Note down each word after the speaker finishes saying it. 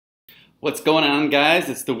What's going on, guys?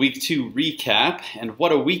 It's the week 2 recap, and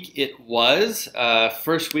what a week it was.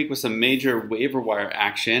 First week was some major waiver wire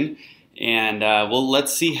action, and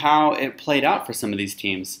let's see how it played out for some of these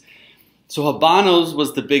teams. So Habanos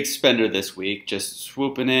was the big spender this week, just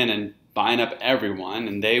swooping in and buying up everyone,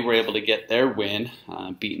 and they were able to get their win,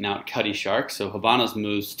 beating out Cuddy Shark. So Habanos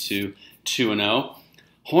moves to 2-0.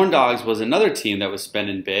 Horn Dogs was another team that was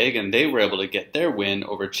spending big, and they were able to get their win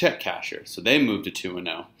over Check Casher, so they moved to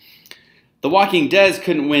 2-0. The Walking Deads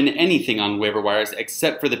couldn't win anything on waiver wires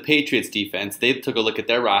except for the Patriots defense. They took a look at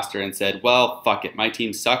their roster and said, well, fuck it, my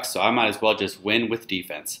team sucks, so I might as well just win with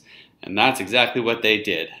defense. And that's exactly what they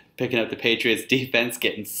did. Picking up the Patriots defense,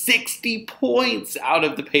 getting 60 points out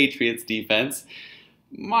of the Patriots defense.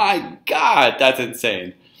 My God, that's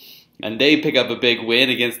insane. And they pick up a big win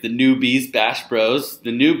against the Newbies Bash Bros. The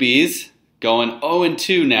Newbies going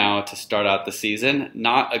 0-2 now to start out the season.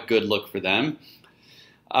 Not a good look for them.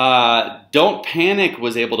 Don't Panic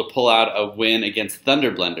was able to pull out a win against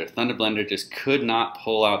Thunder Blender. Thunder Blender just could not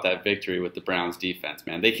pull out that victory with the Browns defense,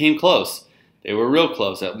 man. They came close. They were real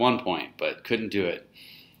close at one point, but couldn't do it.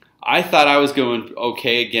 I thought I was going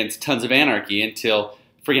okay against Tons of Anarchy until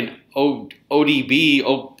friggin' ODB,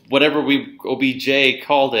 whatever OBJ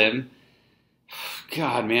called him.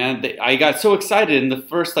 God, man, I got so excited in the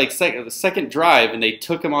first second drive, and they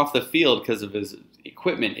took him off the field because of his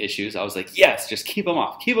equipment issues. I was like, yes, just keep him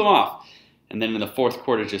off, keep him off. And then in the fourth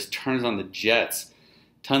quarter, just turns on the Jets.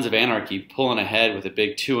 Tons of Anarchy pulling ahead with a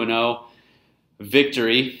big 2-0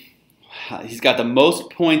 victory. He's got the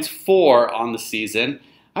most points for on the season.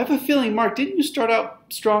 I have a feeling, Mark, didn't you start out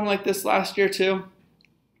strong like this last year too?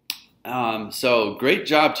 So great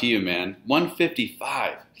job to you, man.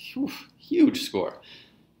 155. Whew, huge score.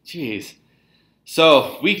 Jeez.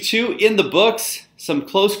 So week 2 in the books. Some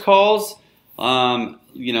close calls.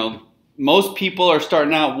 Most people are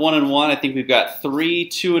starting out 1-1. I think we've got 3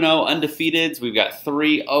 2-0 undefeateds. We've got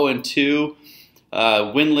 3 0-2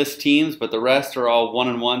 winless teams, but the rest are all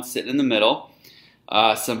 1-1 sitting in the middle.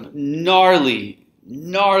 Some gnarly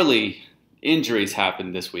injuries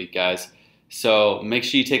happened this week, guys. So make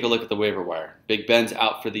sure you take a look at the waiver wire. Big Ben's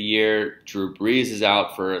out for the year. Drew Brees is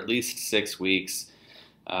out for at least 6 weeks.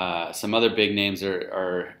 Some other big names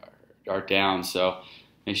are down. So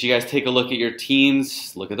make sure you guys take a look at your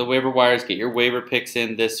teams. Look at the waiver wires. Get your waiver picks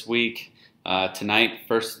in this week. Tonight,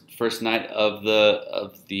 first night of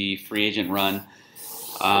the free agent run.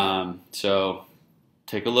 So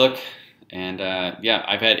take a look. And yeah,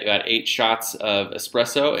 I've had about 8 shots of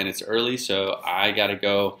espresso, and it's early, so I gotta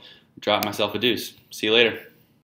go drop myself a deuce. See you later.